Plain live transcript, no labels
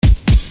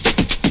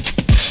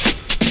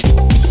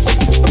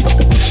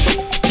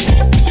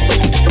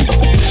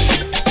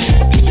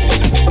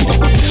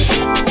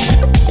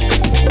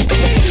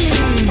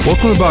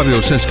Welcome to Bobby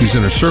Owsinski's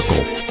Inner Circle.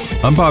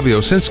 I'm Bobby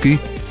Owsinski,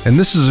 and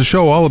this is a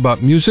show all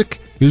about music,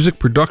 music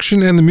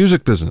production, and the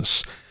music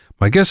business.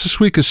 My guest this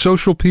week is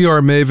social PR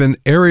maven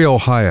Ariel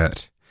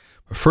Hyatt.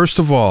 But first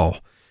of all,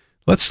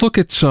 let's look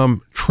at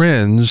some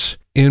trends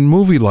in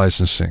movie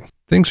licensing.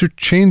 Things are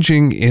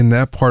changing in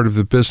that part of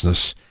the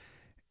business,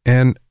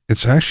 and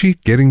it's actually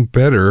getting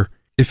better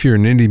if you're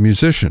an indie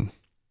musician.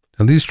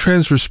 Now, these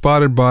trends were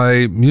spotted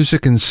by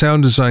music and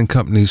sound design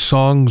company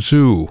Song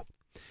Zoo.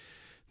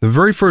 The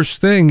very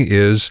first thing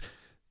is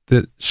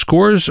that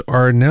scores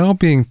are now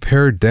being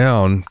pared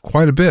down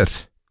quite a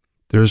bit.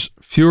 There's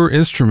fewer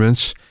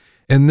instruments,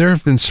 and there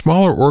have been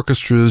smaller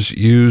orchestras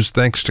used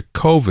thanks to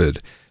COVID.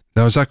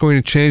 Now, is that going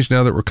to change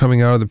now that we're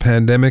coming out of the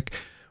pandemic?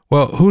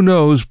 Well, who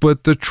knows,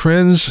 but the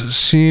trends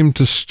seem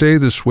to stay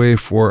this way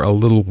for a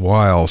little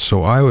while,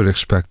 so I would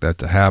expect that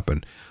to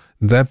happen.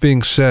 That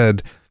being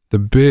said, the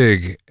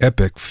big,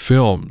 epic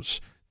films,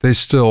 they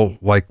still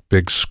like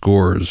big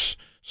scores,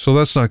 so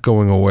that's not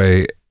going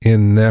away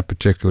in that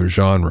particular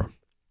genre.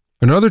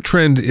 Another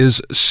trend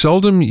is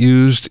seldom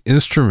used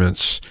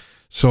instruments.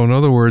 So in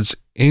other words,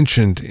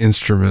 ancient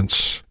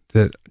instruments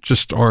that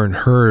just aren't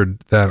heard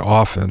that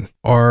often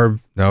are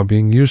now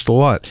being used a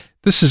lot.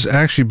 This has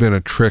actually been a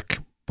trick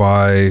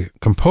by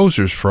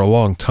composers for a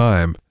long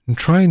time. In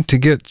trying to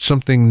get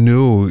something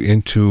new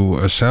into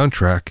a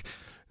soundtrack,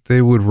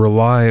 they would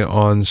rely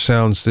on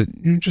sounds that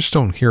you just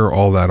don't hear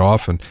all that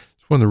often.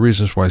 It's one of the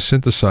reasons why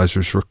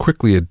synthesizers were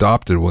quickly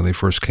adopted when they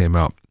first came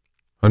out.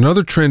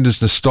 Another trend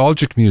is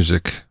nostalgic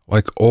music,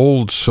 like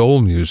old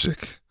soul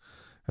music.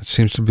 That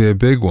seems to be a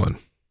big one.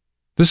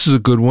 This is a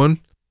good one.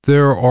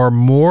 There are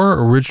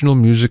more original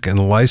music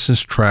and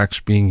licensed tracks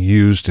being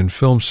used in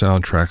film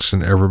soundtracks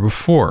than ever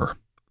before.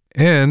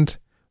 And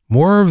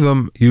more of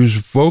them use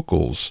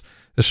vocals,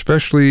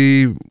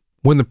 especially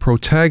when the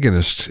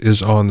protagonist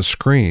is on the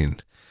screen.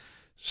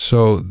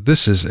 So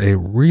this is a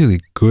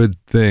really good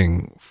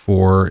thing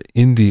for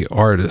indie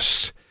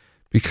artists,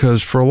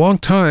 because for a long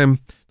time,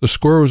 the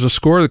score was a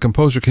score, the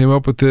composer came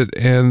up with it,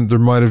 and there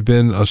might have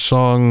been a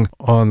song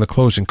on the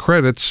closing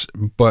credits,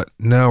 but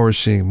now we're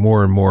seeing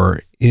more and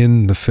more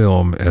in the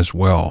film as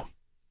well.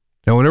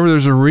 Now, whenever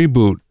there's a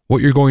reboot,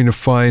 what you're going to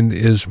find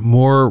is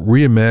more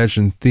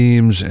reimagined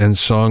themes and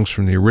songs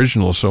from the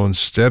original. So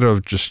instead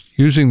of just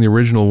using the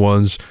original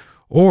ones,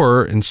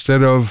 or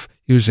instead of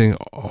using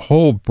a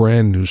whole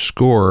brand new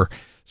score,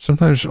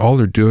 sometimes all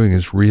they're doing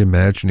is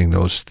reimagining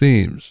those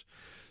themes.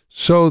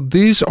 So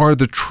these are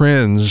the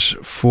trends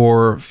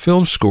for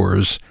film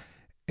scores,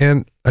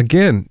 and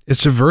again,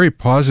 it's a very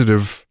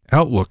positive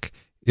outlook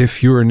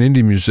if you're an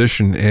indie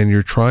musician and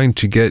you're trying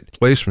to get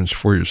placements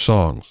for your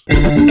songs.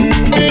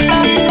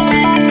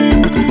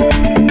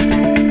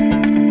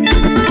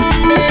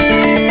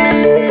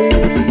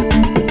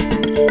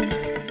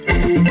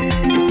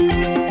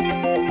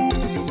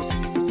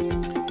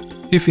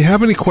 If you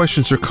have any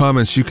questions or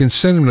comments, you can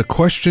send them to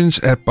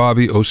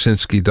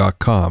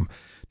questions@bobbyowsinski.com.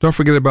 Don't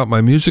forget about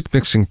my music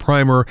mixing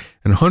primer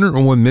and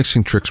 101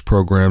 mixing tricks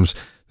programs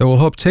that will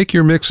help take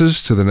your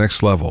mixes to the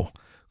next level.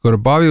 Go to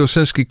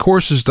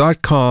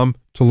bobbyowsinskicourses.com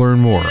to learn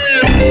more.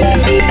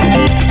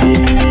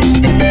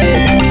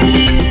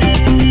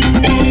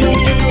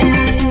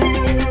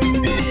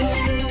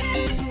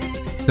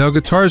 Now,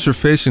 guitars are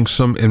facing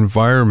some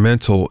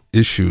environmental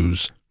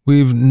issues.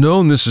 We've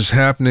known this is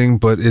happening,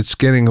 but it's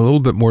getting a little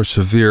bit more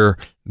severe.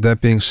 That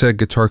being said,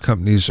 guitar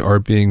companies are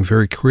being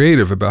very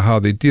creative about how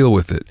they deal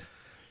with it.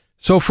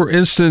 So, for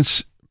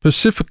instance,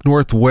 Pacific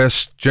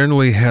Northwest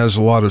generally has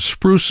a lot of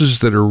spruces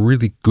that are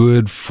really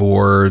good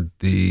for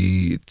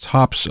the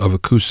tops of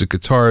acoustic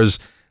guitars.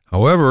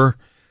 However,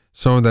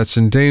 some of that's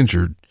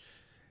endangered.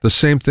 The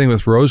same thing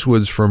with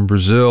rosewoods from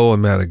Brazil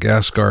and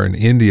Madagascar and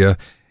India,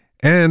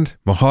 and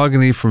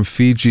mahogany from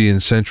Fiji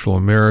and Central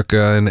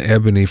America, and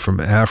ebony from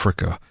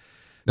Africa.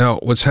 Now,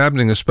 what's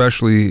happening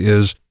especially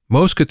is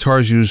most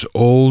guitars use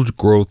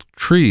old-growth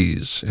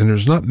trees, and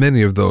there's not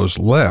many of those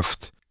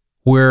left.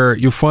 Where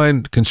you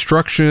find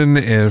construction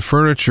and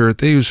furniture,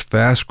 they use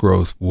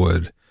fast-growth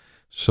wood.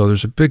 So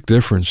there's a big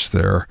difference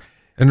there.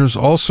 And there's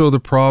also the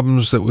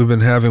problems that we've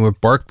been having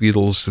with bark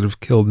beetles that have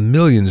killed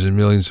millions and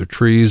millions of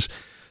trees.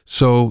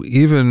 So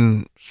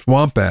even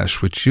swamp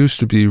ash, which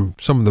used to be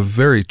some of the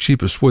very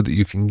cheapest wood that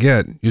you can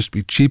get, used to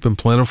be cheap and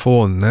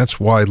plentiful, and that's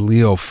why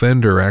Leo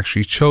Fender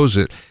actually chose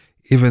it.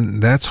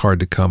 Even that's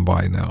hard to come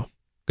by now.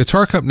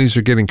 Guitar companies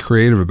are getting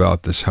creative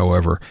about this,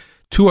 however.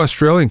 Two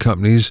Australian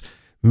companies,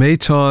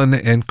 Maton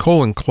and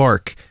Colin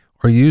Clark,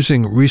 are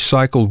using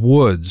recycled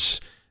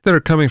woods that are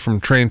coming from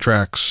train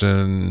tracks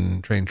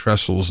and train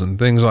trestles and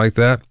things like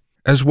that,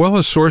 as well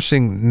as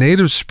sourcing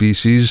native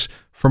species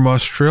from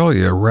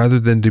Australia rather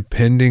than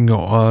depending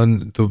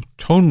on the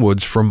tone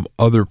woods from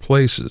other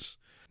places.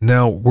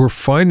 Now, we're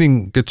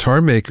finding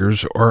guitar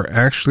makers are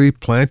actually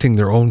planting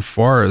their own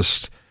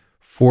forests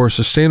for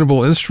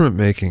sustainable instrument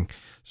making.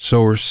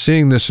 So we're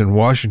seeing this in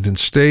Washington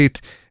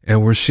State,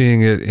 and we're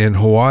seeing it in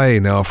Hawaii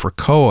now for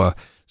koa.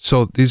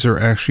 So these are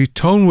actually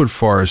tonewood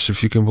forests,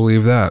 if you can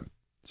believe that.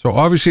 So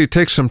obviously it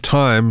takes some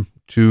time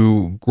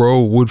to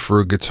grow wood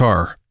for a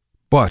guitar,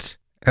 But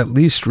at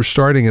least we're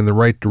starting in the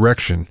right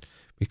direction,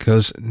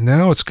 because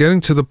now it's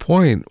getting to the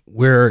point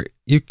where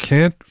you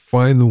can't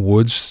find the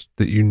woods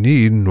that you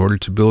need in order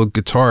to build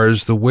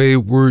guitars the way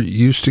we're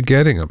used to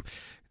getting them.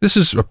 This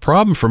is a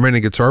problem for many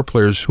guitar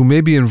players who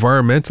may be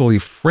environmentally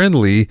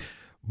friendly,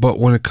 but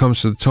when it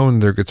comes to the tone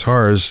of their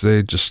guitars,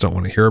 they just don't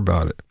want to hear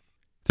about it.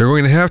 They're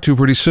going to have to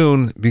pretty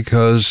soon,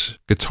 because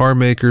guitar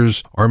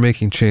makers are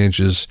making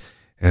changes,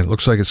 and it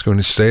looks like it's going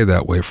to stay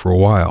that way for a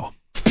while.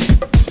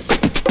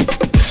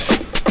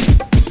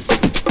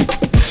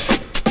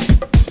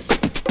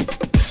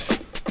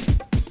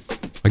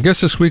 My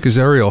guest this week is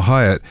Ariel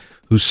Hyatt,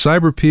 whose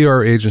cyber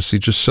PR agency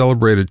just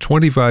celebrated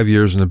 25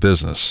 years in the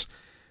business.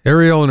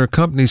 Ariel and her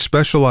company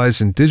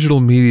specialize in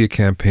digital media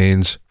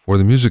campaigns for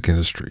the music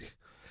industry.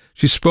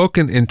 She's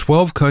spoken in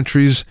 12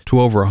 countries to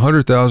over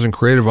 100,000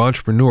 creative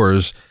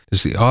entrepreneurs,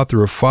 is the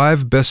author of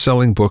 5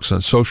 best-selling books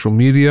on social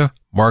media,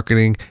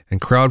 marketing, and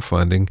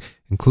crowdfunding,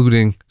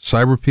 including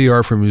Cyber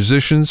PR for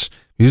Musicians,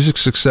 Music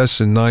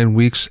Success in 9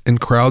 Weeks, and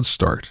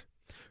CrowdStart.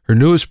 Her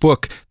newest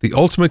book, The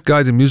Ultimate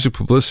Guide to Music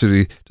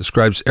Publicity,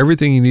 describes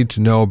everything you need to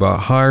know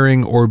about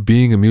hiring or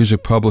being a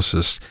music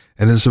publicist,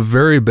 and is the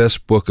very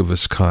best book of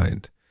its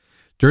kind.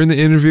 During the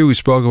interview, we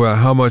spoke about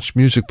how much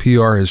music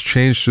PR has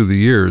changed through the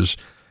years,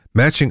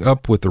 matching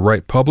up with the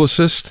right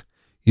publicist,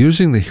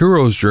 using the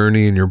hero's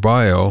journey in your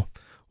bio,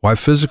 why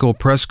physical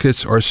press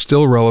kits are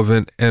still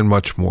relevant, and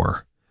much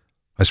more.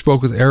 I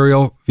spoke with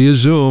Ariel via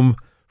Zoom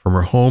from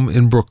her home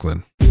in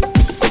Brooklyn.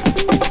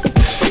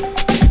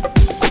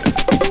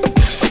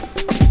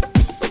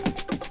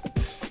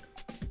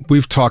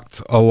 We've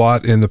talked a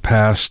lot in the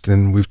past,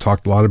 and we've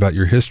talked a lot about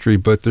your history,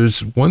 but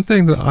there's one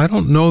thing that I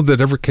don't know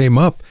that ever came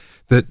up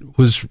that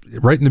was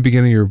right in the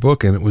beginning of your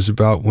book, and it was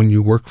about when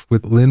you worked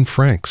with Lynn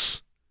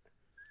Franks.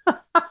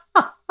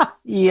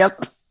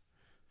 Yep.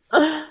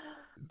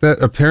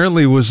 That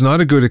apparently was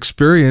not a good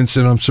experience,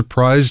 and I'm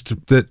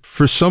surprised that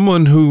for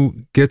someone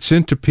who gets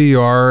into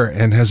PR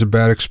and has a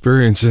bad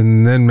experience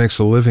and then makes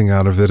a living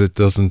out of it, it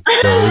doesn't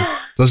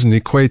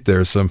equate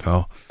there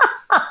somehow.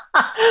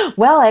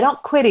 Well, I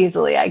don't quit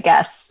easily, I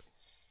guess.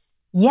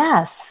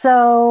 Yeah,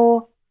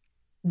 so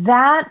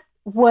that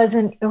was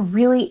a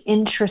really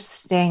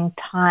interesting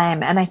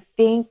time. And I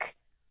think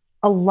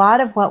a lot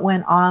of what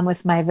went on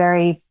with my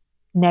very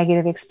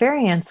negative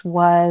experience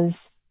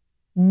was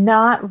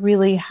not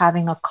really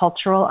having a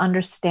cultural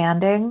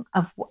understanding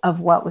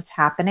of what was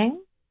happening.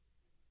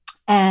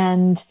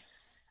 And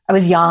I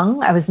was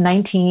young. I was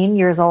 19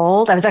 years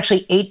old. I was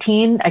actually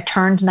 18. I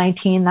turned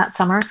 19 that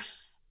summer.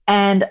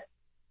 And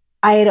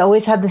I had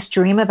always had this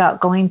dream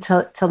about going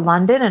to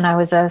London, and I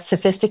was a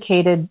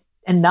sophisticated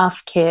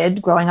enough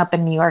kid growing up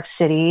in New York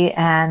City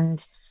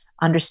and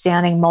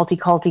understanding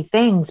multi-culti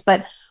things.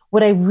 But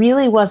what I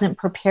really wasn't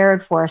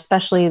prepared for,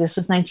 especially this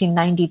was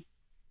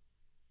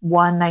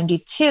 1991,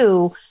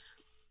 92,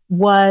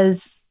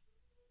 was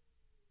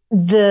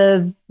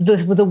the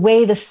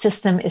way the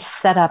system is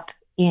set up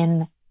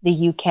in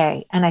the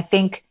UK. And I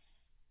think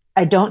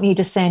I don't need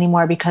to say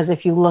anymore, because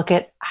if you look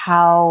at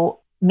how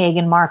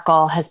Meghan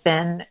Markle has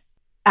been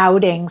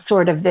outing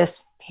sort of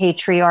this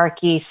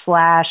patriarchy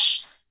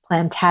 /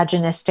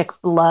 Plantagenistic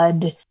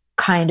blood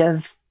kind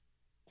of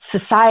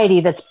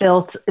society that's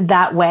built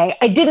that way.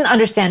 I didn't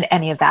understand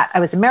any of that. I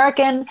was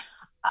American.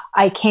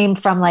 I came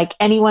from like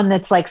anyone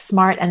that's like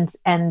smart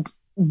and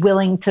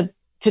willing to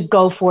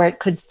go for it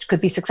could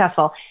be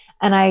successful.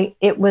 And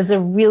it was a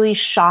really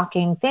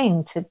shocking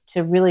thing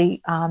to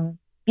really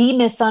be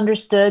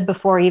misunderstood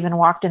before I even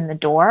walked in the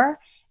door,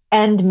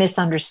 and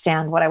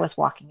misunderstand what I was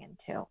walking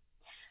into.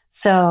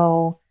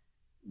 So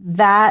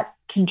that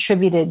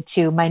contributed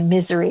to my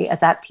misery at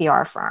that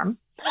PR firm.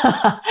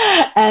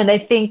 And I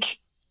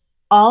think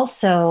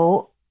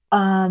also,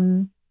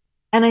 and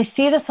I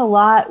see this a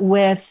lot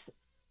with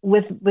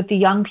the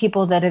young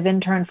people that have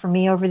interned for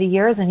me over the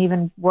years and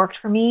even worked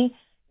for me.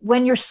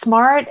 When you're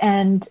smart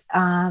and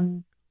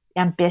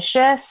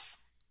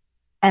ambitious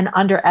and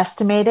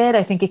underestimated,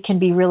 I think it can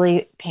be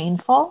really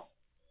painful.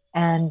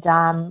 And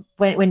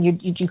when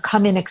you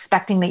come in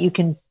expecting that you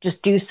can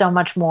just do so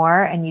much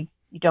more, and you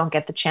don't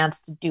get the chance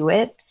to do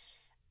it,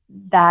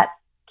 that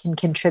can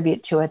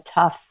contribute to a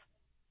tough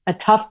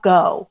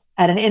go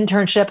at an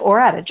internship or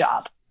at a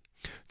job.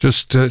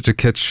 Just to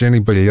catch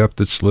anybody up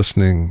that's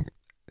listening,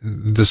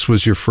 this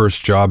was your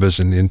first job as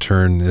an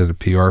intern at a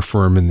PR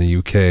firm in the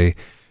UK,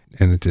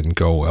 and it didn't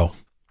go well.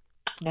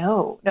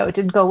 No, it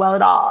didn't go well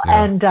at all.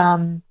 Yeah.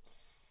 And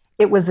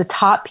it was a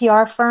top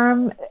PR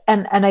firm.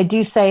 And I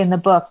do say in the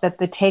book that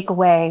the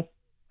takeaway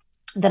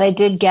that I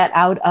did get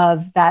out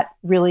of that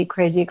really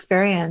crazy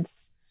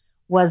experience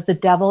was the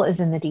devil is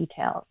in the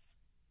details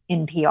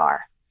in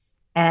PR.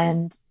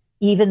 And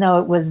even though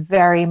it was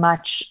very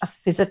much a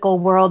physical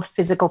world,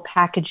 physical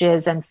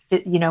packages, and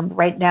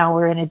right now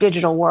we're in a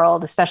digital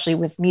world, especially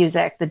with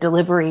music, the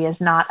delivery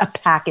is not a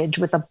package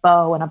with a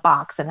bow and a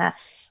box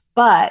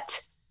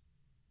but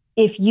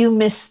if you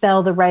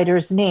misspell the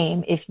writer's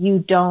name, if you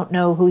don't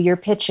know who you're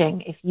pitching,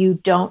 if you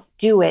don't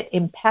do it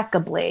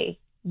impeccably,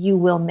 you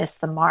will miss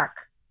the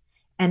mark.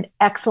 and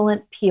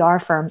excellent PR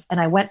firms. And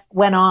I went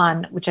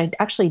on, which I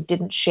actually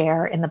didn't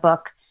share in the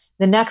book,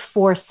 the next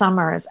 4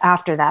 summers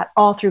after that,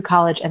 all through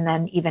college. And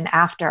then even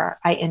after,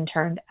 I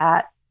interned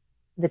at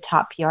the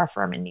top PR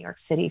firm in New York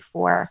City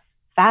for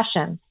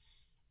fashion.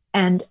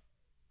 And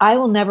I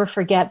will never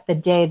forget the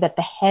day that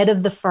the head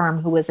of the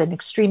firm, who was an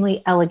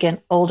extremely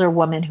elegant older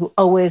woman who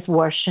always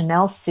wore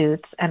Chanel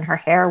suits and her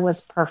hair was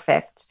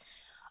perfect,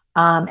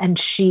 and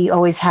she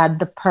always had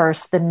the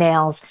purse, the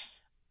nails.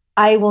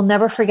 I will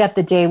never forget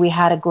the day we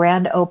had a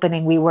grand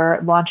opening. We were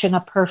launching a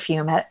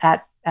perfume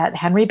at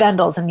Henry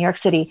Bendel's in New York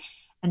City.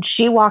 And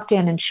she walked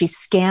in and she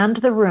scanned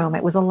the room.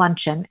 It was a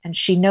luncheon. And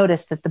she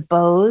noticed that the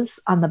bows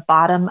on the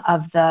bottom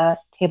of the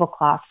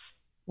tablecloths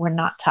were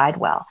not tied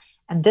well.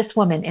 And this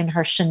woman in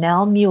her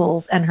Chanel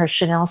mules and her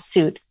Chanel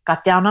suit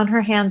got down on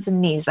her hands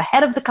and knees, the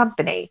head of the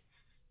company,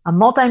 a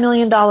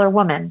multi-million-dollar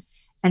woman,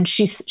 and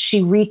she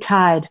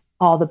retied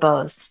all the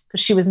bows because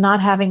she was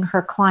not having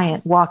her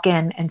client walk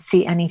in and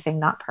see anything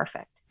not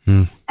perfect.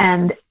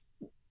 And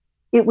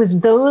it was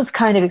those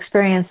kind of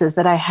experiences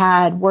that I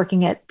had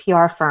working at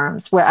PR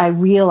firms where I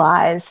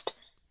realized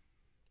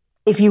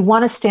if you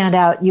want to stand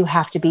out, you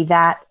have to be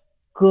that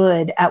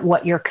good at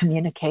what you're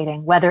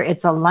communicating, whether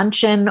it's a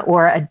luncheon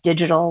or a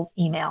digital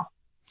email.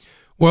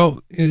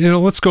 Well,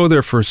 let's go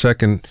there for a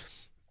second.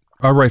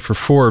 I write for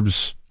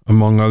Forbes,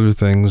 among other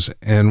things,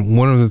 and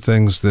one of the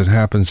things that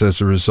happens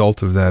as a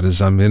result of that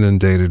is I'm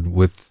inundated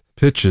with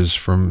pitches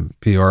from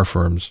PR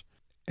firms,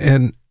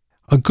 and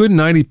a good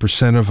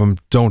 90% of them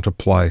don't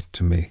apply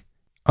to me.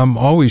 I'm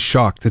always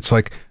shocked. It's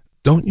like,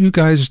 don't you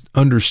guys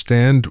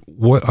understand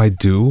what I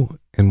do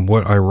and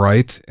what I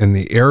write and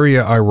the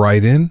area I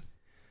write in?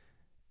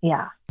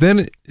 Yeah.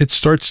 Then it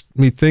starts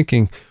me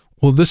thinking,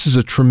 well, this is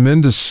a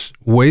tremendous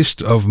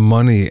waste of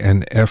money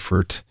and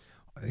effort,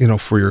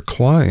 for your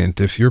client.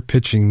 If you're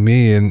pitching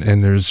me and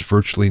there's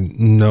virtually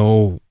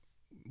no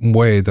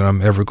way that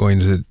I'm ever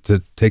going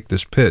to take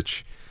this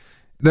pitch.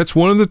 That's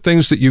one of the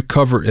things that you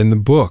cover in the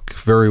book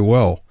very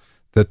well,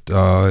 that,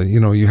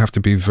 you have to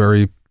be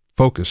very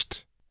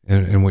focused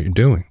in what you're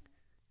doing.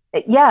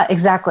 Yeah,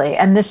 exactly.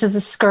 And this is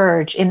a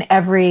scourge in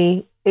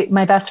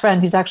my best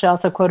friend, who's actually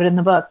also quoted in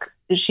the book,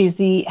 she's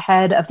the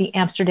head of the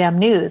Amsterdam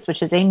News,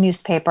 which is a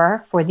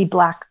newspaper for the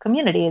Black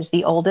community. It's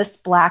the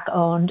oldest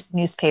Black-owned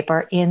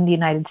newspaper in the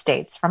United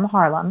States, from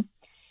Harlem.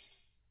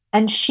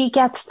 And she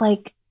gets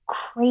like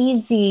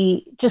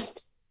crazy,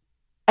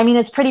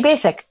 it's pretty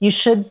basic. You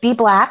should be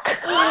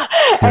Black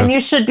and you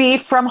should be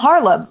from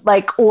Harlem,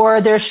 or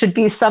there should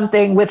be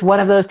something with one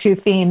of those two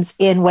themes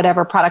in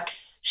whatever product,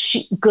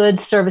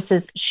 goods,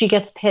 services. She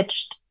gets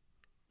pitched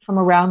from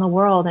around the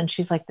world and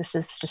she's like, this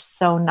is just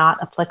so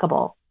not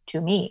applicable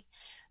to me.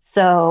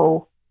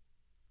 So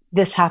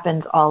this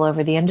happens all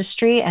over the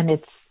industry, and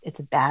it's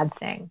a bad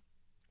thing.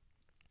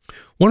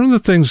 One of the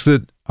things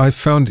that I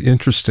found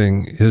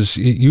interesting is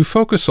you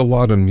focus a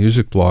lot on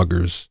music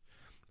bloggers,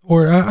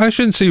 or I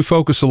shouldn't say you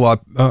focus a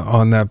lot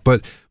on that,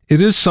 but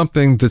it is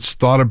something that's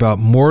thought about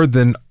more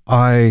than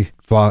I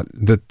thought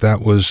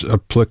that was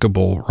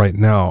applicable right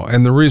now.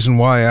 And the reason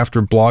why,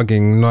 after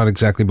blogging, not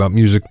exactly about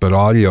music, but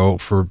audio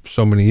for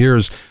so many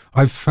years,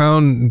 I've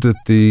found that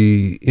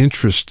the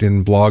interest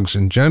in blogs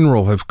in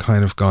general have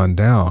kind of gone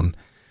down,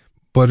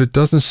 but it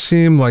doesn't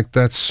seem like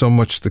that's so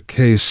much the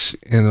case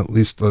in at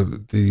least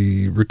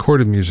the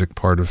recorded music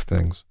part of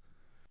things.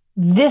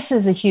 This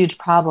is a huge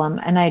problem,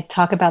 and I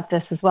talk about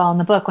this as well in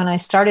the book. When I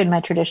started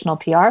my traditional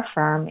PR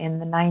firm in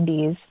the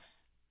 90s,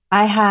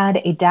 I had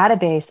a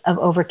database of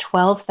over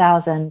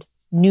 12,000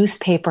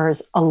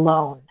 newspapers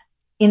alone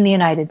in the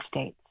United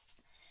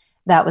States.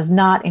 That was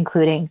not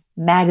including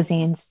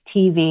magazines,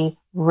 TV,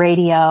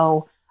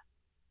 radio,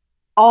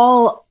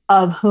 all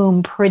of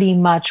whom pretty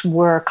much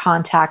were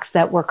contacts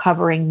that were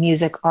covering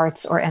music,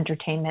 arts, or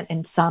entertainment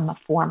in some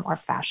form or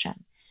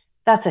fashion.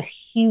 That's a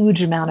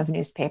huge amount of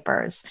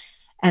newspapers.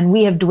 And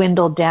we have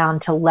dwindled down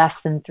to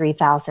less than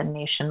 3,000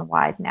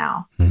 nationwide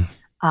now.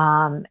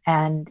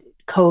 And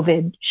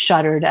COVID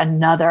shuttered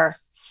another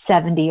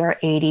 70 or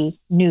 80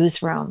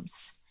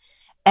 newsrooms.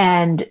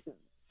 And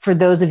for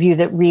those of you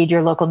that read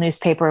your local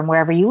newspaper and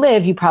wherever you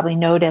live, you probably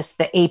noticed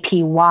the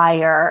AP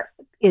Wire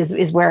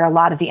is where a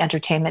lot of the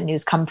entertainment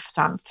news comes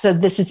from. So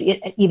this is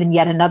even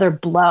yet another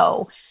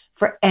blow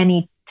for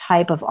any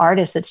type of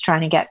artist that's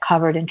trying to get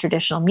covered in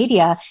traditional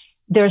media.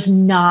 There's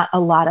not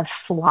a lot of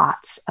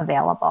slots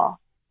available.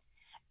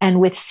 And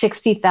with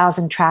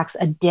 60,000 tracks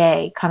a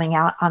day coming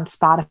out on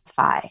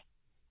Spotify,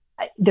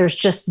 there's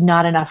just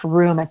not enough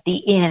room at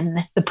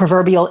the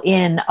proverbial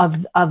inn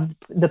of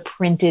the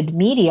printed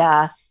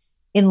media,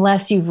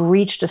 unless you've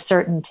reached a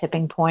certain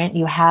tipping point,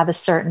 you have a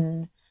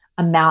certain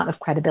amount of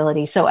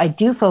credibility. So I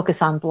do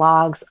focus on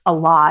blogs a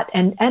lot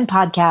and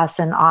podcasts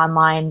and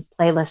online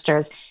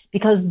playlisters,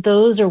 because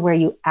those are where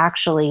you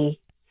actually,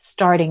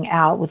 starting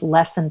out with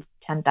less than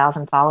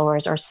 10,000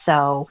 followers or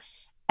so,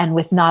 and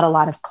with not a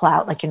lot of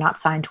clout, like you're not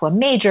signed to a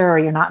major, or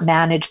you're not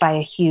managed by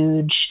a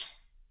huge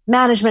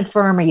management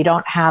firm, or you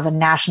don't have a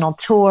national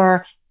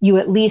tour, you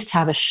at least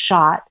have a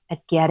shot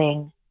at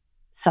getting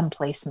some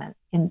placement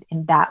in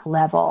that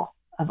level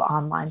of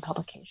online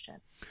publication.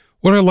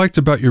 What I liked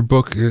about your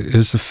book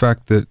is the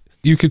fact that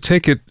you could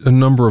take it a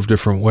number of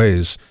different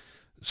ways.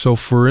 So,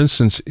 for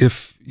instance,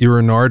 if you're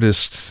an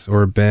artist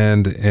or a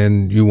band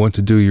and you want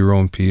to do your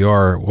own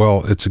PR,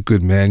 well, it's a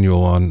good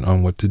manual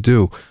on what to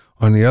do.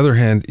 On the other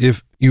hand,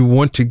 if you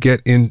want to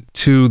get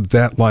into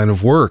that line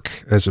of work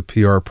as a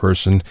PR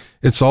person,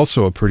 it's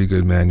also a pretty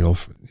good manual,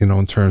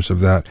 in terms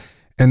of that.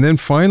 And then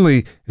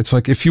finally, it's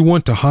like if you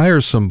want to hire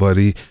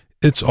somebody,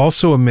 it's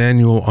also a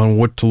manual on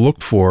what to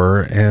look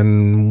for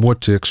and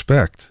what to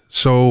expect.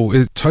 So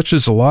it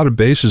touches a lot of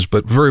bases,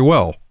 but very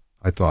well,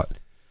 I thought.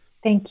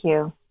 Thank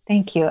you.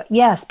 Thank you.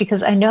 Yes,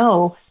 because I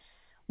know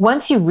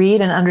once you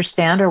read and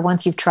understand, or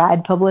once you've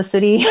tried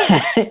publicity,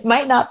 it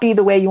might not be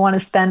the way you want to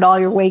spend all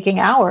your waking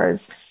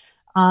hours.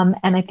 And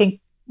I think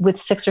with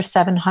 600 or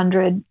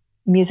 700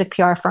 music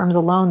PR firms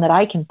alone that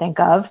I can think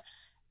of,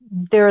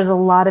 there is a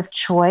lot of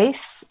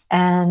choice,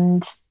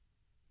 and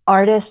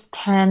artists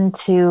tend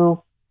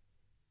to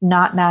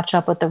not match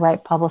up with the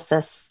right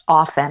publicists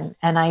often.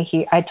 And I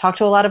talk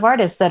to a lot of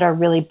artists that are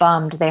really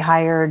bummed they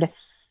hired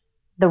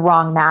the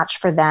wrong match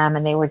for them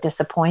and they were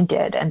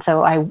disappointed. And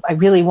so I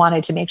really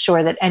wanted to make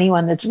sure that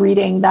anyone that's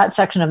reading that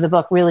section of the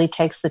book really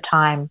takes the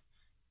time.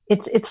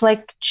 It's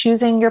like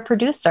choosing your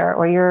producer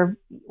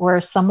or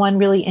someone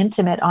really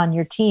intimate on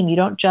your team.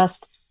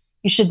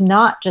 You should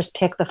not just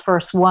pick the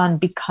first one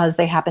because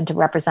they happen to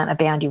represent a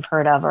band you've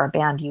heard of or a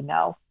band you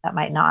know. That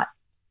might not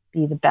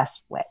be the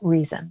best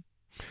reason.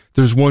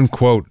 There's one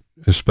quote,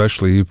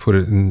 especially, you put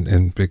it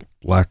in big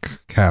black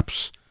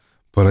caps,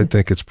 but I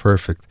think it's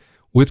perfect.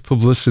 With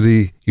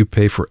publicity, you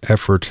pay for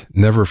effort,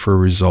 never for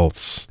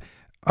results.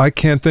 I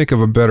can't think of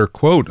a better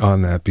quote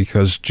on that,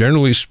 because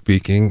generally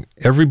speaking,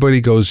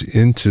 everybody goes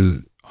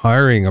into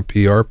hiring a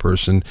PR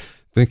person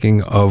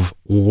thinking of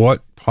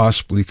what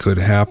possibly could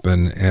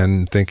happen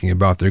and thinking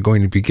about they're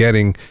going to be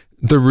getting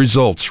the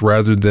results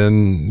rather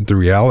than the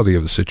reality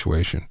of the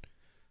situation.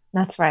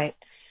 That's right.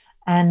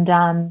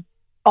 And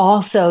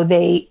also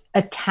they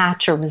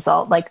attach a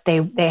result, like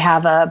they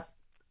have a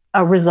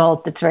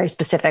result that's very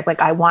specific. Like,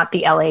 I want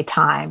the LA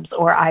Times,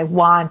 or I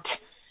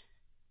want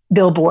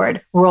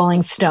Billboard,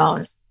 Rolling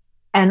Stone.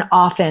 And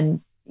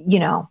often,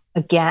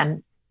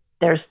 again,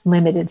 there's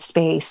limited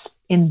space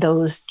in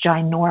those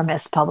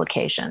ginormous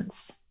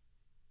publications.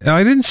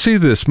 I didn't see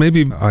this.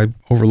 Maybe I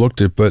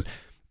overlooked it, but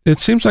it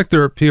seems like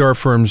there are PR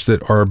firms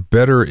that are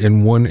better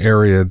in one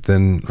area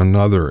than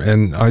another.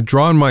 And I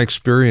draw on my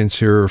experience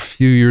here. A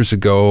few years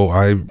ago,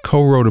 I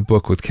co-wrote a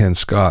book with Ken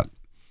Scott,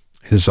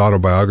 his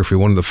autobiography,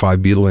 one of the 5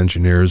 Beatle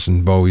engineers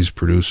and Bowie's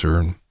producer.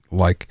 And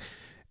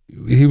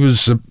he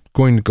was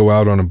going to go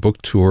out on a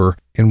book tour,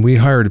 and we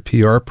hired a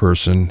PR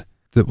person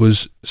that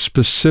was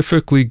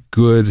specifically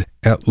good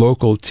at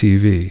local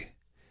TV.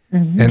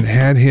 Mm-hmm. And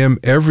had him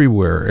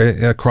everywhere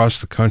across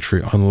the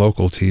country on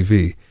local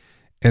TV.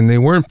 And they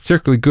weren't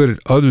particularly good at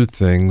other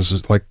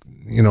things like,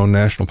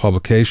 national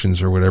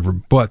publications or whatever,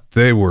 but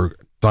they were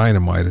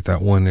dynamite at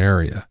that one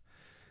area.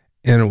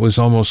 And it was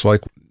almost like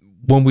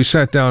when we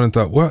sat down and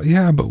thought, well,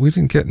 yeah, but we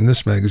didn't get in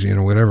this magazine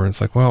or whatever. And it's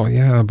like, well,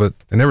 yeah, but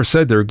they never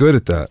said they were good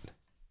at that.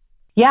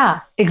 Yeah,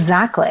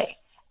 exactly.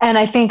 And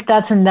I think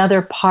that's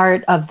another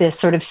part of this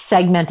sort of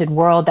segmented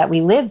world that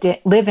we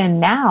live in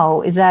now,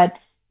 is that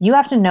you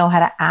have to know how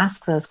to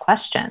ask those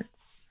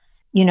questions.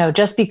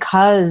 Just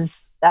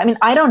because,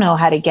 I don't know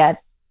how to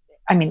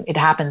it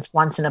happens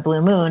once in a blue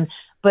moon,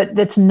 but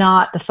that's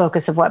not the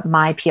focus of what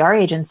my PR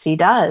agency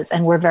does.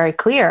 And we're very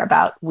clear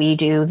about, we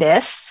do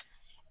this.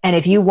 And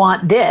if you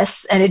want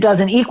this and it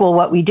doesn't equal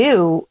what we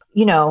do,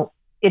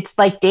 it's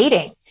like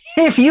dating.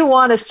 If you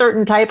want a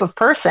certain type of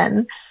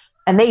person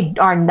and they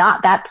are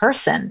not that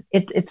person,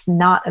 it's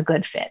not a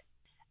good fit.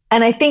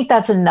 And I think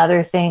that's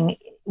another thing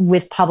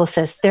with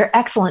publicists. They're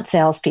excellent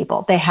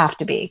salespeople. They have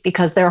to be,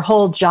 because their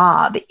whole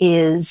job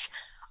is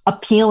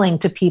appealing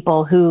to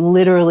people who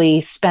literally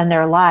spend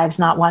their lives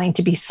not wanting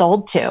to be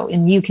sold to.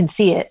 And you can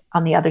see it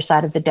on the other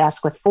side of the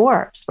desk with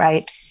Forbes,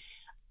 right?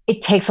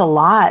 It takes a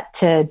lot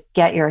to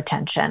get your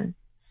attention.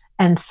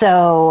 And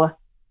so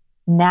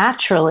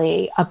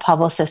naturally, a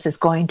publicist is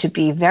going to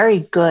be very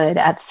good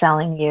at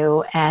selling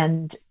you,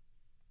 and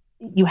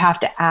you have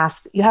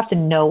to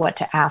know what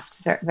to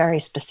ask very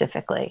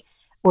specifically,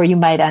 or you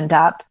might end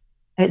up,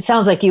 it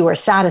sounds like you were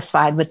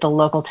satisfied with the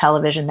local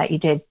television that you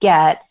did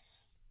get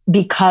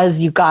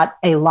because you got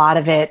a lot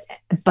of it,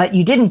 but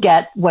you didn't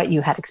get what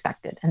you had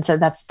expected. And so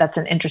that's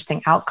an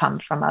interesting outcome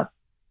from a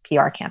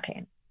PR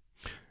campaign.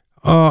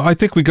 I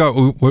think we got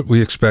what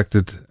we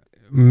expected.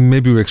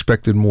 Maybe we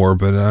expected more,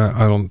 but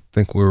I don't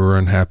think we were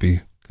unhappy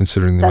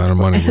considering the amount of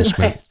money we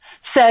spent. Right.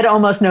 Said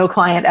almost no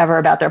client ever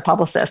about their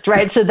publicist,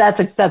 right? So that's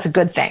a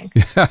good thing.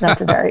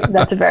 That's a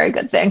very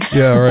good thing.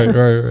 Yeah,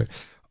 right.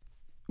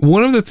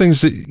 One of the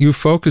things that you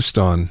focused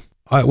on,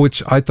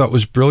 which I thought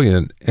was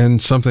brilliant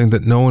and something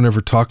that no one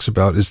ever talks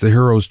about, is the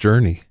hero's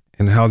journey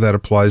and how that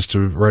applies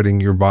to writing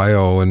your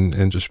bio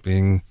and just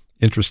being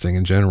interesting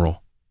in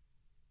general.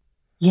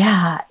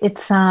 Yeah,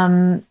 it's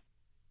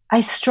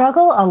I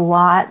struggle a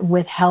lot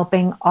with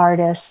helping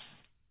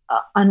artists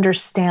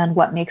understand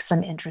what makes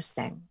them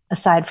interesting.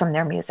 aside from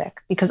their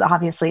music, because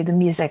obviously the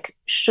music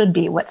should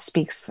be what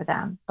speaks for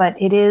them.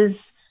 But it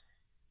is,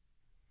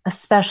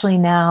 especially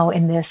now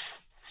in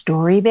this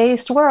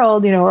story-based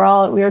world,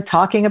 we're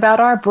talking about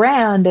our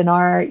brand and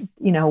our,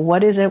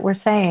 what is it we're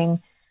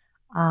saying?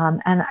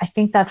 And I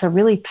think that's a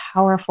really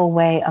powerful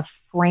way of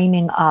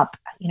framing up,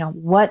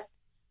 what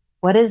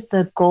is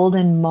the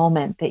golden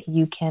moment that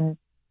you can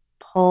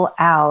pull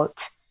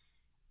out.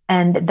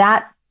 And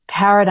that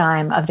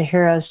paradigm of the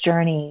hero's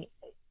journey,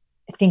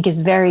 I think,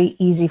 is very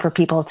easy for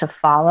people to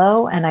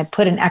follow. And I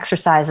put an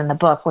exercise in the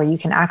book where you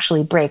can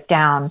actually break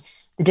down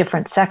the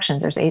different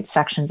sections. There's 8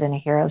 sections in a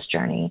hero's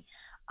journey.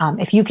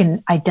 If you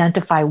can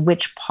identify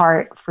which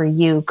part for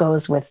you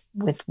goes with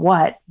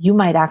what, you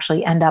might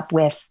actually end up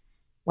with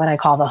what I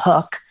call the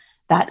hook,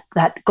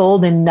 that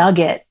golden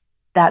nugget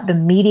that the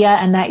media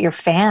and that your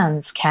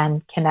fans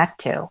can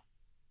connect to.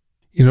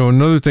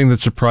 Another thing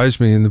that surprised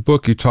me in the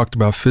book, you talked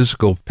about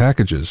physical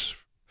packages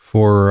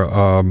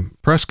for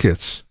press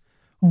kits.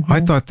 Mm-hmm.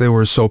 I thought they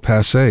were so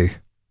passé.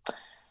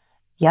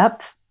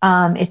 Yep.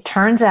 It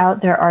turns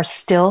out there are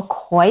still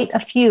quite a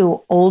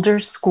few older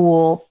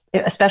school,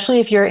 especially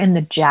if you're in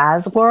the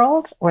jazz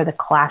world or the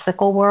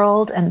classical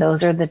world, and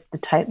those are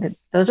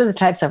the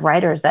types of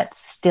writers that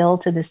still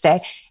to this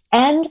day,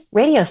 and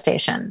radio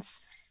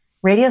stations.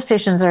 Radio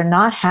stations are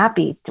not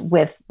happy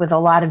with a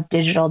lot of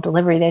digital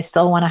delivery. They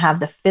still want to have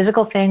the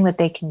physical thing that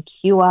they can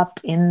queue up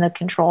in the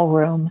control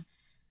room,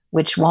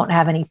 which won't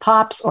have any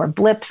pops or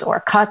blips or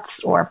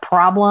cuts or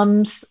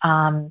problems,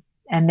 and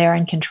they're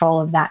in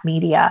control of that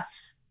media.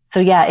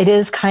 So yeah, it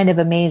is kind of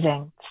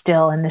amazing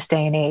still in this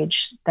day and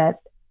age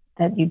that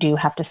you do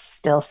have to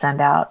still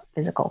send out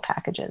physical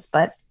packages,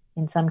 but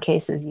in some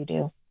cases you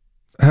do.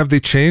 Have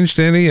they changed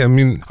any? I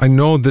mean, I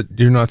know that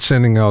you're not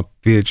sending out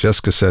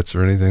VHS cassettes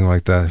or anything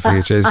like that,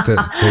 VHS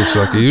tapes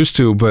like you used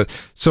to, but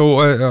so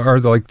are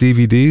like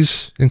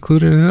DVDs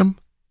included in them?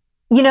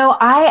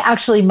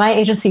 My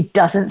agency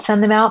doesn't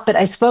send them out, but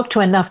I spoke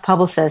to enough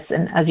publicists,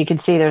 and as you can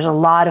see, there's a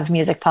lot of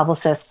music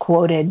publicists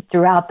quoted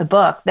throughout the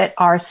book that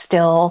are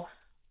still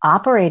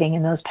operating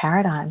in those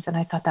paradigms, and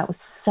I thought that was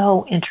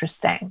so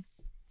interesting.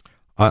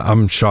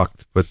 I'm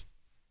shocked, but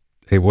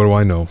hey, what do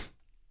I know?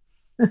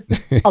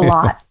 A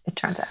lot, it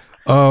turns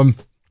out.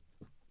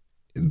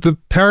 The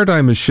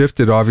paradigm has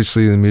shifted,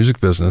 obviously, in the music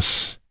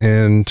business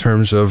in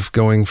terms of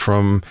going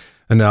from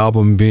an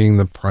album being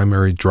the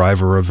primary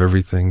driver of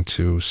everything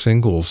to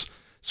singles.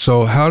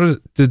 So how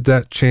did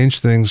that change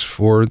things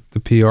for the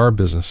PR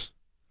business?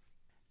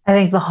 I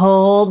think the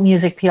whole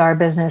music PR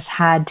business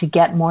had to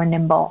get more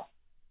nimble.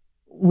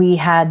 We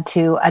had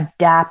to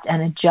adapt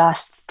and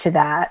adjust to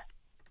that.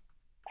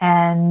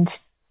 And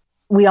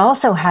we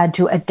also had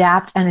to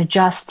adapt and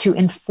adjust to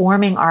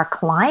informing our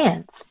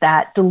clients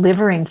that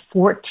delivering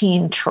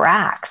 14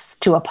 tracks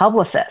to a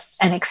publicist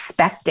and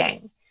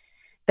expecting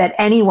that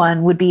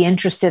anyone would be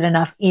interested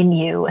enough in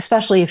you,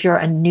 especially if you're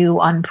a new,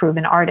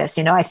 unproven artist.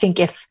 I think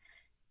if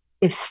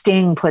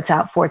Sting puts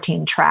out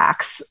 14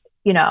 tracks,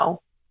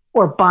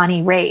 or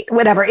Bonnie Raitt,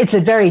 whatever, it's a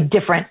very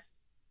different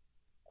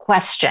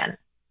question,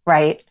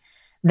 right?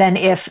 Than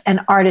if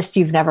an artist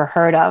you've never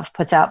heard of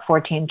puts out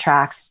 14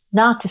 tracks.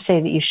 Not to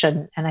say that you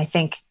shouldn't. And I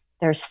think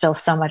there's still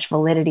so much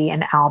validity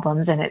in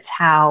albums, and it's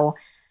how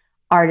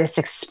artists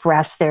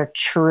express their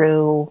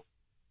true,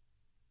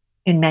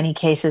 in many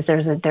cases,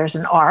 there's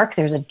an arc,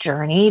 there's a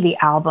journey. The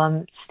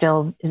album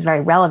still is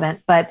very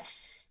relevant, but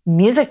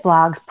music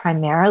blogs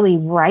primarily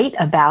write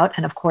about,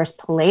 and of course,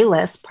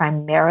 playlists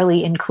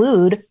primarily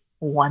include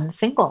one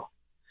single.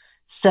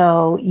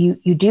 So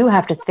you do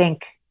have to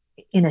think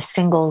in a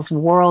singles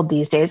world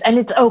these days, and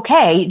it's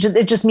okay.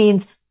 It just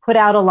means put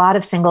out a lot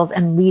of singles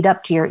and lead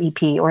up to your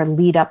EP or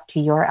lead up to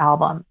your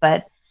album.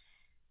 But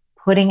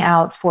putting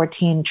out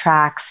 14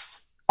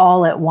 tracks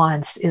all at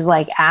once is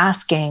like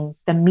asking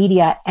the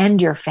media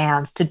and your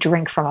fans to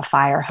drink from a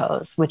fire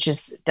hose, which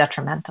is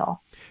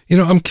detrimental.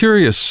 I'm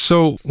curious.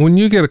 So when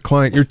you get a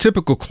client, your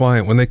typical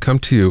client, when they come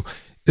to you,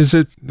 is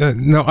it,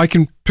 now I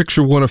can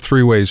picture one of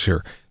 3 ways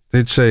here.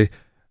 They'd say,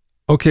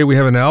 okay, we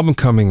have an album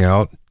coming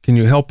out. Can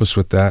you help us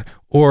with that?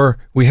 Or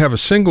we have a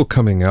single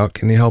coming out.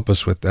 Can you help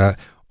us with that?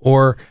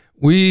 Or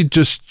we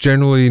just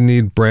generally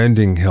need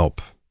branding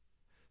help.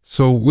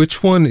 So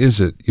which one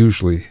is it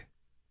usually?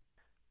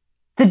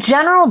 The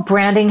general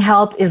branding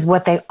help is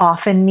what they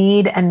often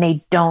need, and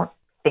they don't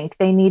think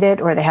they need it,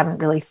 or they haven't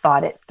really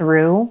thought it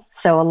through.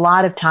 So a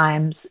lot of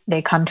times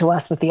they come to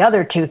us with the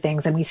other 2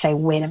 things, and we say,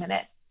 wait a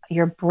minute,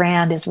 your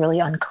brand is really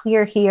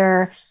unclear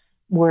here.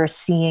 We're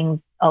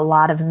seeing a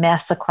lot of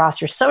mess across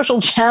your social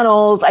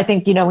channels. I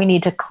think, we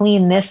need to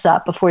clean this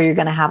up before you're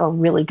going to have a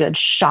really good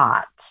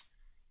shot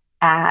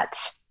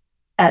at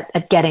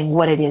getting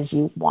what it is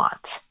you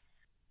want.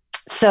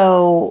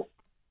 So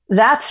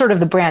that's sort of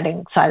the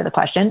branding side of the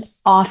question.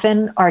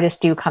 Often artists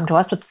do come to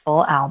us with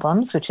full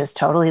albums, which is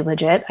totally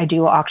legit. I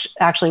do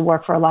actually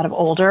work for a lot of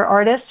older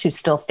artists who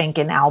still think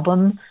in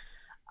album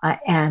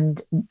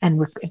and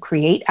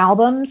create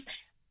albums.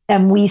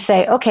 And we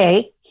say,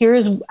 okay,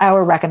 here's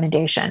our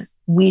recommendation.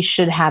 we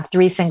should have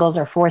 3 singles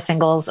or 4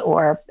 singles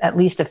or at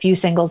least a few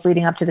singles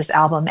leading up to this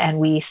album. And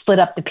we split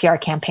up the PR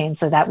campaign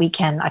so that we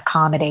can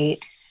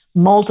accommodate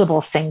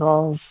multiple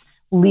singles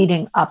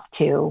leading up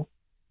to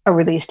a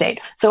release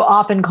date. So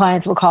often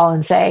clients will call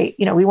and say,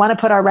 we want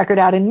to put our record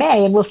out in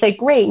May. And we'll say,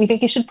 great, we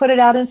think you should put it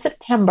out in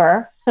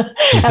September.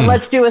 And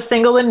let's do a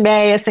single in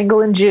May, a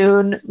single in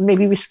June.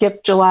 Maybe we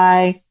skip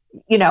July.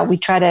 We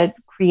try to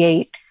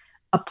create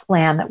a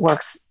plan that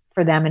works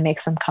for them and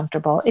makes them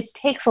comfortable. It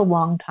takes a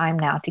long time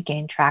now to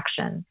gain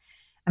traction.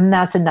 And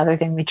that's another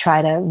thing we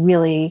try to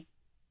really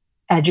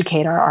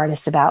educate our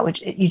artists about,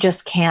 which you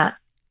just can't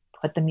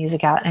put the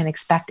music out and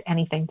expect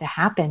anything to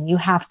happen. You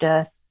have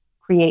to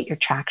create your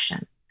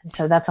traction. And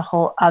so that's a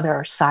whole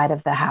other side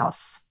of the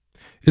house.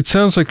 It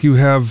sounds like you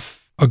have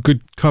a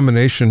good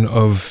combination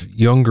of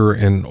younger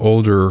and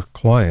older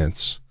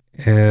clients.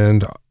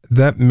 And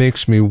that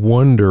makes me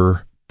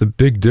wonder the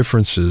big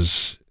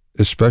differences,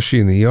 especially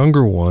in the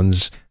younger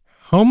ones.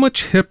 How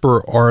much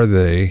hipper are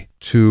they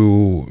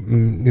to,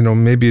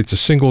 maybe it's a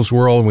singles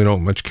world and we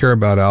don't much care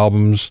about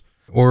albums,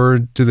 or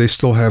do they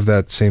still have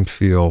that same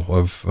feel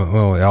of,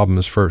 the album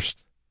is first?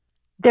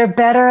 They're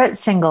better at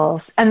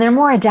singles and they're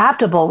more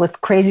adaptable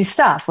with crazy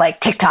stuff like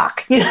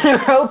TikTok.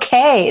 They're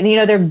okay.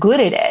 They're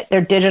good at it.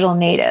 They're digital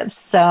natives.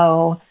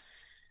 So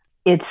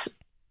it's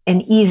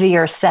an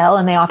easier sell.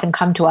 And they often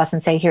come to us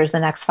and say, here's the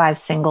next 5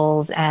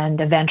 singles.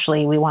 And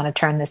eventually we want to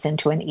turn this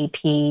into an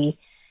EP.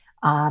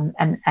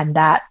 And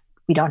that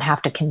we don't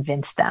have to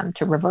convince them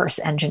to reverse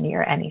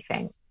engineer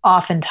anything.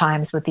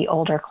 Oftentimes with the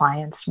older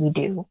clients, we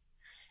do.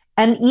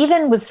 And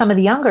even with some of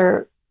the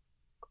younger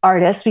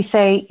artists, we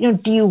say,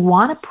 do you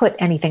want to put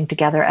anything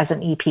together as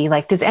an EP?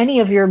 Like, does any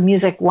of your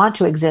music want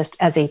to exist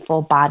as a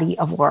full body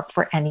of work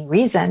for any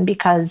reason?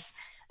 Because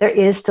there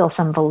is still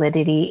some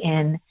validity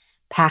in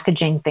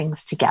packaging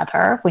things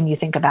together. When you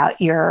think about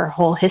your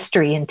whole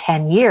history in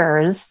 10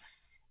 years,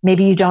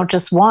 maybe you don't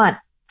just want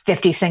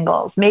 50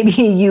 singles. Maybe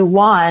you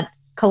want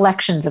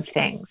collections of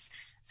things.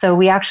 So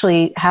we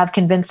actually have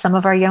convinced some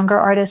of our younger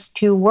artists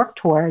to work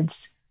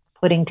towards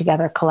putting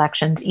together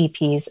collections,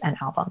 EPs, and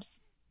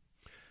albums.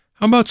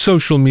 How about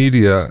social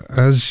media?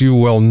 As you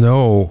well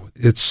know,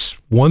 it's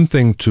one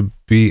thing to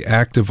be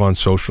active on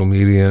social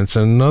media, and it's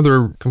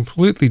another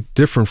completely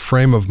different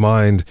frame of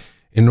mind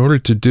in order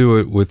to do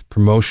it with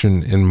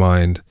promotion in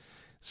mind.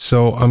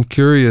 So I'm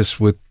curious,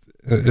 with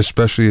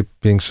especially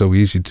it being so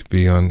easy to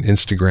be on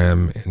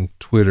Instagram and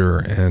Twitter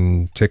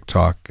and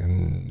TikTok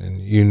and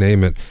you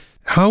name it,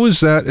 how is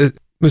that,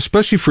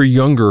 especially for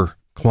younger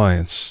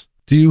clients?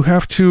 Do you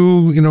have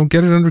to,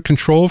 get it under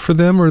control for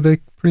them, or they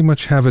pretty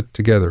much have it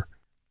together?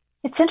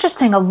 It's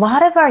interesting. A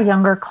lot of our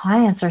younger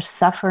clients are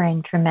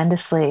suffering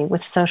tremendously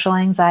with social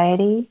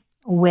anxiety,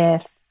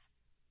 with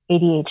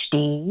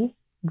ADHD,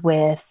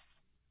 with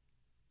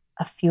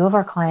a few of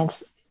our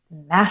clients,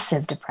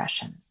 massive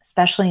depression,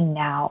 especially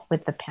now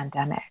with the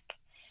pandemic.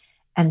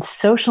 And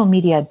social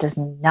media does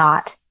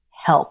not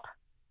help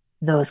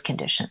those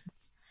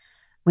conditions.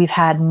 We've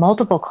had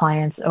multiple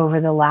clients over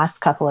the last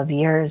couple of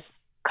years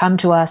come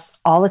to us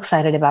all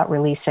excited about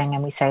releasing,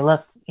 and we say,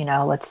 look,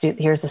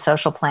 here's the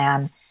social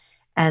plan.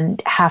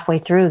 And halfway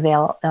through,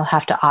 they'll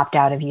have to opt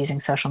out of using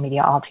social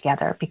media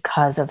altogether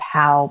because of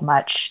how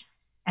much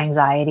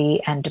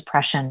anxiety and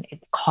depression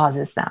it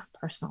causes them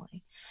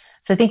personally.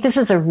 So I think this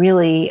is a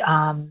really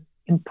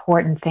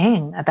important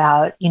thing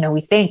about,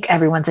 we think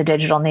everyone's a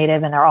digital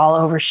native and they're all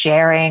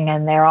oversharing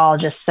and they're all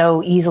just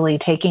so easily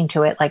taking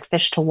to it like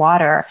fish to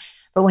water.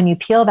 But when you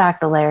peel back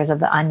the layers of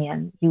the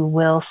onion, you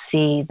will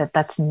see that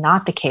that's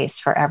not the case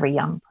for every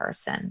young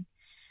person.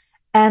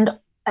 And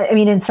I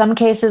mean, in some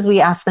cases,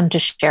 we ask them to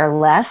share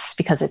less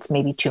because it's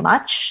maybe too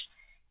much.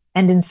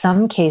 And in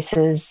some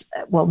cases,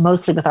 well,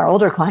 mostly with our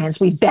older clients,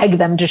 we beg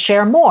them to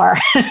share more.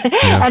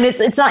 Yeah. And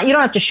it's not, you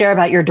don't have to share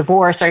about your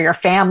divorce or your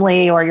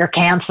family or your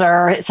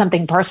cancer, or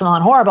something personal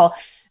and horrible.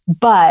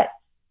 But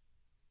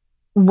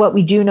what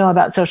we do know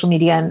about social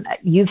media, and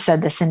you've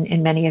said this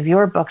in many of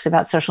your books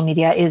about social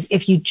media, is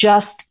if you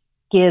just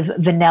give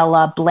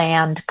vanilla,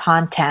 bland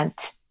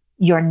content,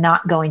 you're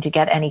not going to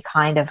get any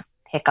kind of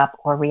pickup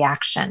or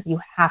reaction. You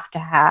have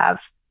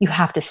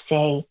to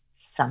say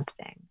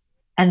something.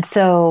 And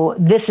so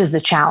this is the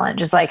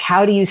challenge, is like,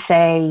 how do you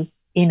say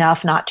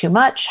enough, not too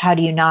much? How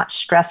do you not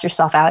stress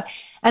yourself out?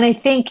 And I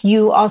think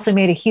you also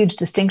made a huge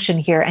distinction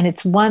here. And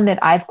it's one that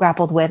I've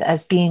grappled with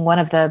as being one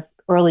of the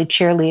early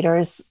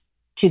cheerleaders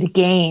to the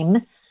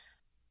game.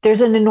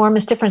 There's an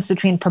enormous difference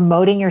between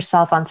promoting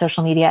yourself on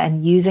social media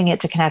and using it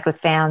to connect with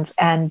fans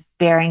and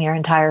bearing your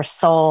entire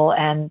soul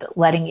and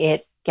letting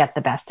it get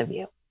the best of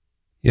you.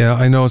 Yeah,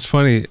 I know. It's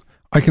funny.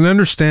 I can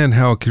understand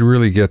how it could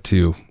really get to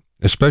you,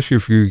 especially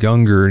if you're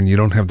younger and you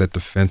don't have that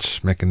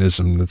defense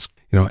mechanism that's,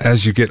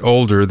 as you get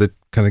older, that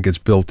kind of gets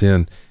built in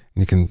and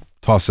you can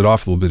toss it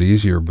off a little bit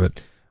easier.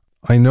 But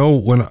I know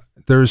when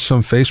there's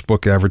some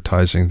Facebook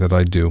advertising that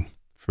I do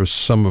for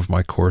some of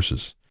my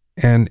courses,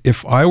 and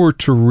if I were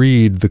to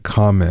read the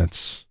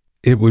comments,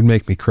 it would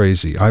make me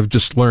crazy. I've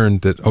just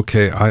learned that,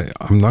 okay,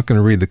 I'm not going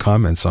to read the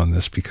comments on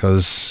this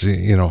because,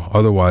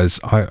 otherwise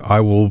I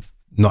will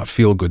not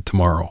feel good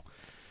tomorrow.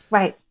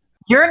 Right.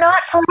 You're not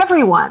for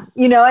everyone.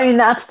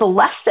 That's the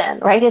lesson,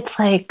 right? It's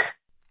like,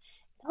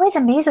 it always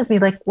amazes me,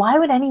 like, why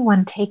would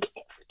anyone take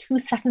 2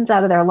 seconds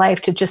out of their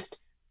life to just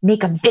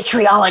make a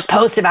vitriolic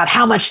post about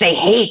how much they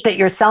hate that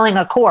you're selling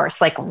a course?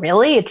 Like,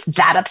 really? It's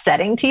that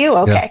upsetting to you?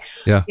 Okay.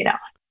 Yeah.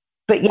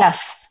 But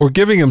yes. Or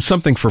giving them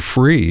something for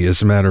free,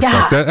 as a matter of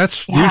fact.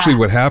 That's usually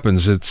what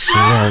happens. It's,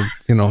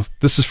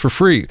 this is for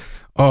free.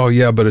 Oh,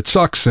 yeah, but it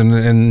sucks,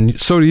 and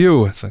so do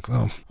you. It's like,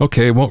 well,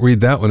 okay, won't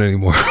read that one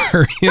anymore.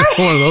 One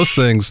of those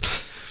things.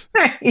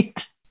 Right.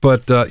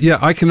 But,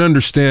 I can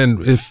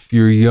understand if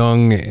you're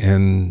young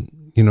and,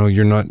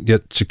 you're not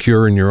yet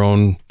secure in your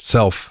own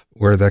self,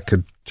 where that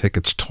could take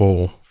its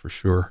toll, for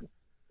sure.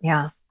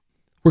 Yeah.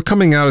 We're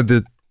coming out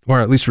of or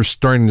at least we're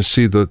starting to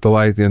see the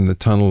light in the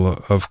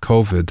tunnel of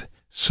COVID.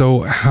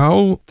 So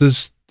how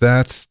does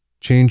that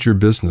change your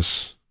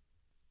business?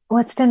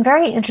 What's been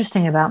very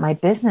interesting about my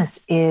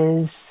business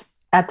is,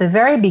 at the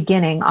very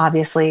beginning,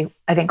 obviously,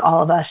 I think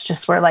all of us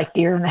just were like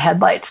deer in the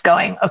headlights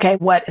going, okay,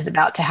 what is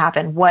about to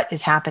happen? What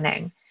is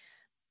happening?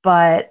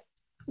 But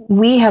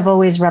we have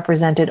always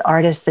represented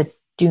artists that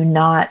do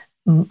not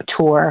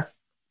tour,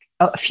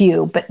 a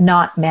few, but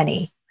not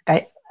many.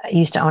 I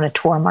used to own a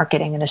tour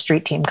marketing and a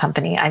street team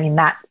company. I mean,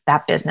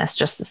 that business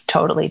just is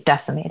totally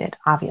decimated,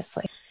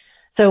 obviously.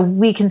 So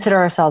we consider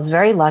ourselves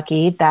very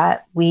lucky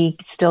that we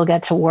still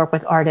get to work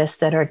with artists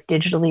that are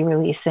digitally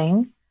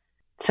releasing.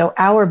 So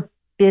our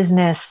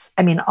business,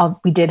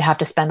 we did have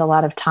to spend a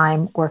lot of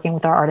time working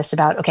with our artists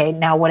about, okay,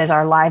 now what is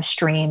our live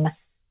stream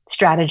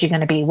strategy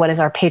going to be? What is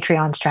our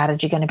Patreon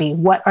strategy going to be?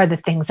 What are the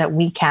things that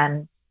we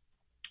can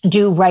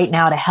do right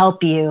now to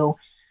help you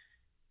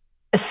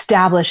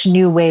establish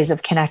new ways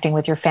of connecting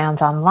with your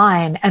fans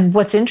online? And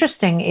what's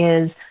interesting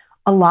is,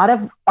 a lot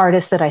of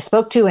artists that I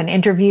spoke to and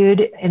interviewed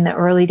in the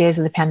early days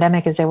of the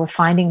pandemic, as they were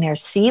finding their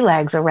sea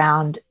legs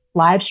around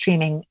live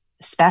streaming,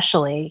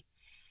 especially,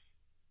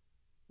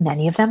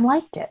 many of them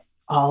liked it.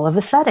 All of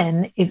a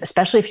sudden,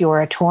 especially if you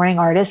were a touring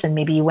artist and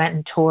maybe you went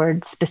and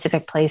toured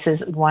specific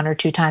places 1 or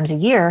 2 times a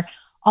year,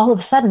 all of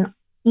a sudden,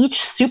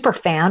 each super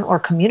fan or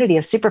community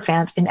of super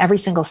fans in every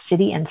single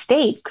city and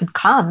state could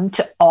come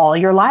to all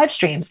your live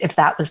streams if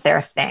that was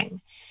their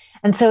thing.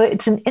 And so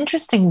it's an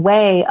interesting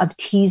way of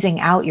teasing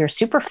out your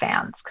super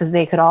fans, because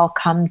they could all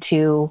come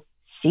to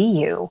see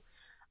you.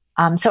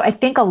 So I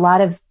think a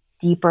lot of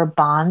deeper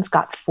bonds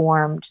got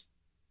formed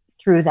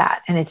through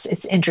that. And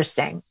it's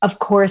interesting. Of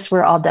course,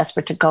 we're all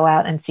desperate to go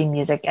out and see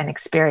music and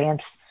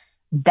experience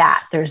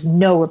that. There's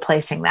no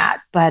replacing that.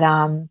 But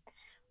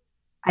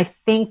I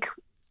think,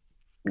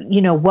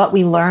 what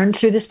we learned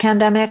through this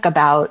pandemic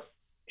about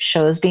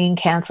shows being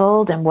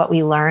canceled, and what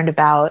we learned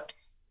about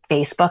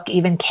Facebook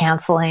even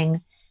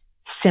canceling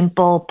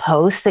simple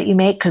posts that you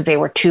make because they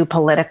were too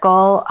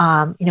political.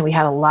 We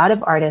had a lot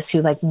of artists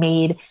who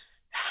made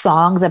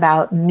songs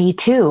about Me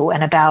Too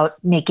and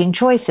about making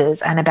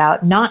choices and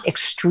about not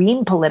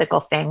extreme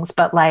political things,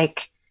 but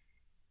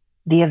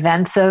the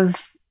events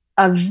of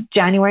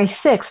January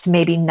 6th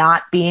maybe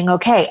not being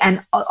okay.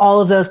 And all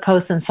of those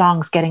posts and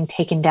songs getting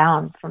taken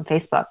down from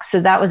Facebook.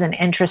 So that was an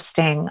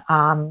interesting,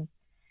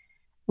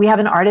 we have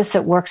an artist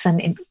that works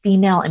in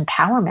female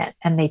empowerment,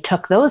 and they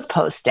took those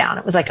posts down.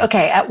 It was like,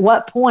 okay, at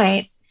what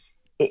point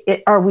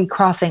are we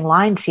crossing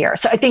lines here?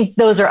 So I think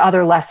those are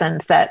other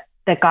lessons that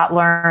got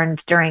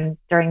learned during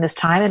this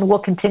time, and we'll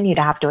continue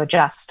to have to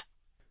adjust.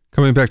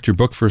 Coming back to your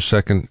book for a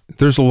second,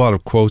 there's a lot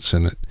of quotes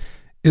in it.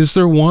 Is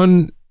there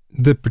one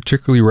that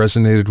particularly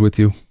resonated with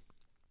you?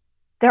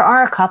 There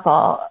are a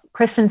couple.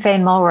 Kristen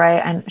Fain Mulroy,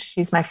 and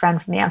she's my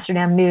friend from the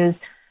Amsterdam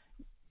News,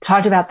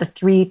 talked about the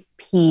 3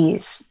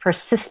 Ps: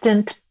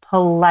 persistent,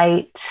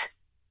 polite.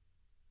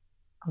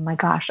 Oh my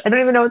gosh, I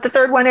don't even know what the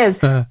third one is,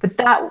 but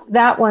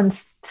that one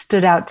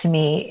stood out to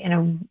me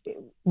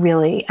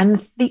really.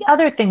 And the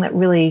other thing that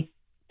really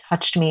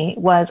touched me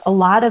was a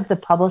lot of the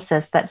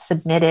publicists that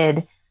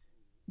submitted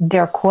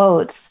their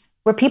quotes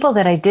were people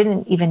that I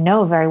didn't even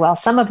know very well.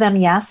 Some of them,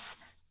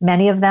 yes.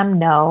 Many of them,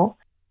 no.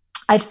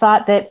 I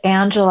thought that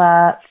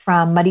Angela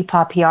from Muddy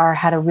Paw PR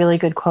had a really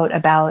good quote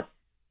about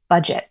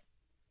budget.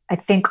 I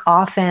think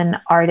often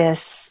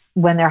artists,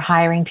 when they're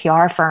hiring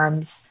PR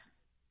firms,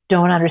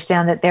 don't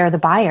understand that they're the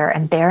buyer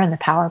and they're in the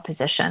power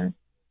position.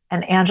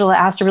 And Angela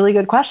asked a really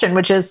good question,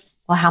 which is,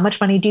 well, how much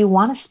money do you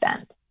want to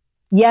spend?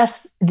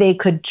 Yes, they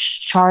could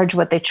charge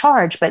what they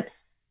charge, but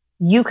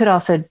you could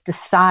also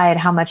decide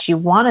how much you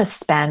want to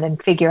spend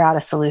and figure out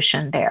a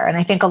solution there. And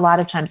I think a lot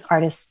of times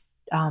artists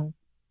are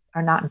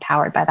not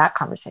empowered by that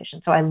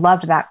conversation. So I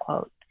loved that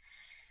quote.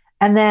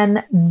 And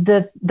then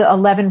the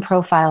 11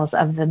 profiles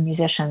of the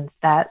musicians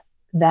that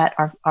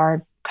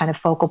are kind of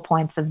focal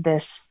points of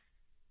this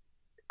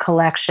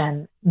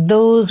collection,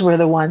 those were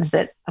the ones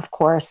that, of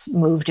course,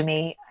 moved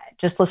me.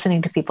 Just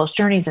listening to people's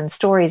journeys and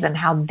stories and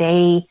how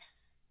they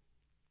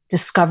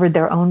discovered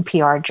their own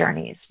PR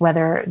journeys,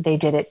 whether they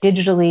did it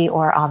digitally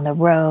or on the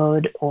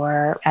road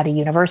or at a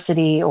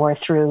university or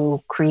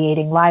through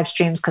creating live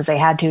streams because they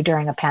had to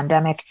during a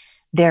pandemic.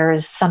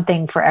 There's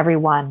something for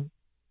everyone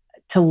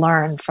to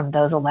learn from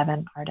those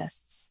 11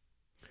 artists.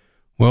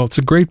 Well, it's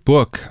a great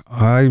book.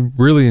 I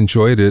really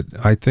enjoyed it.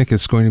 I think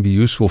it's going to be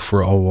useful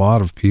for a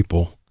lot of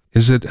people.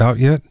 Is it out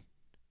yet?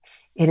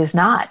 It is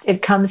not.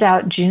 It comes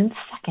out June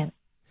 2nd.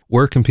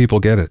 Where can people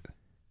get it?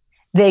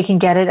 They can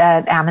get it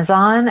at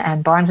Amazon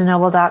and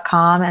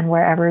barnesandnoble.com and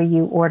wherever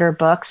you order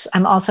books.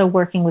 I'm also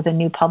working with a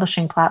new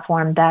publishing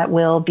platform that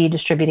will be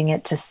distributing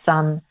it to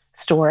some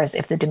stores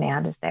if the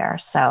demand is there.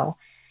 So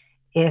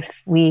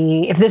if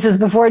this is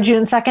before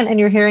June 2nd and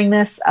you're hearing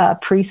this,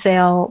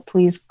 pre-sale,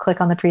 please click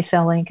on the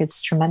pre-sale link.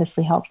 It's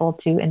tremendously helpful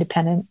to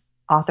independent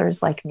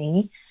authors like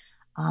me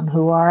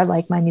who are,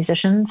 like my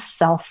musicians,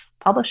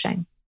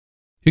 self-publishing.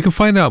 You can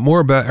find out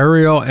more about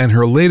Arielle and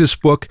her latest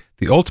book,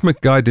 The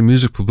Ultimate Guide to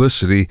Music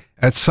Publicity,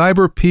 at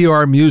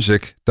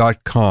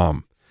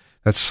cyberprmusic.com.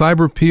 That's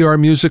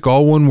cyberprmusic,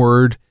 all one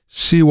word,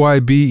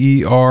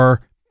 CYBERPR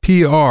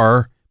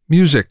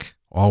music,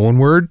 all one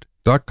word,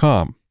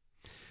 .com.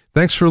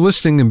 Thanks for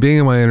listening and being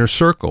in my inner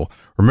circle.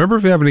 Remember,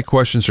 if you have any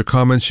questions or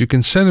comments, you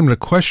can send them to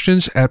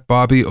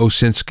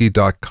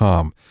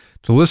questions@BobbyOwsinski.com.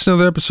 To listen to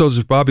other episodes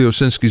of Bobby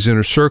Owsinski's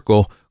Inner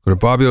Circle, go to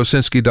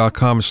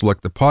BobbyOwsinski.com and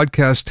select the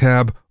podcast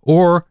tab,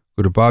 or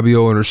go to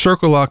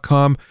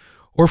BobbyOInnerCircle.com,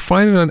 or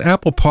find it on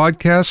Apple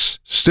Podcasts,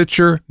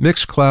 Stitcher,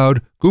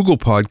 Mixcloud, Google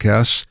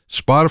Podcasts,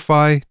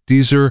 Spotify,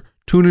 Deezer,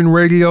 TuneIn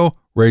Radio,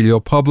 Radio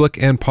Public,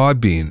 and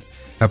Podbean.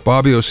 At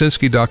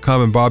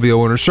BobbyOwsinski.com and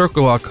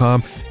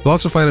BobbyOInnerCircle.com, you'll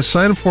also find a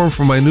sign-up form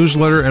for my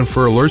newsletter and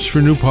for alerts for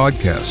new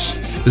podcasts.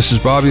 This is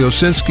Bobby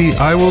Owsinski.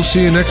 I will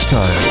see you next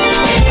time.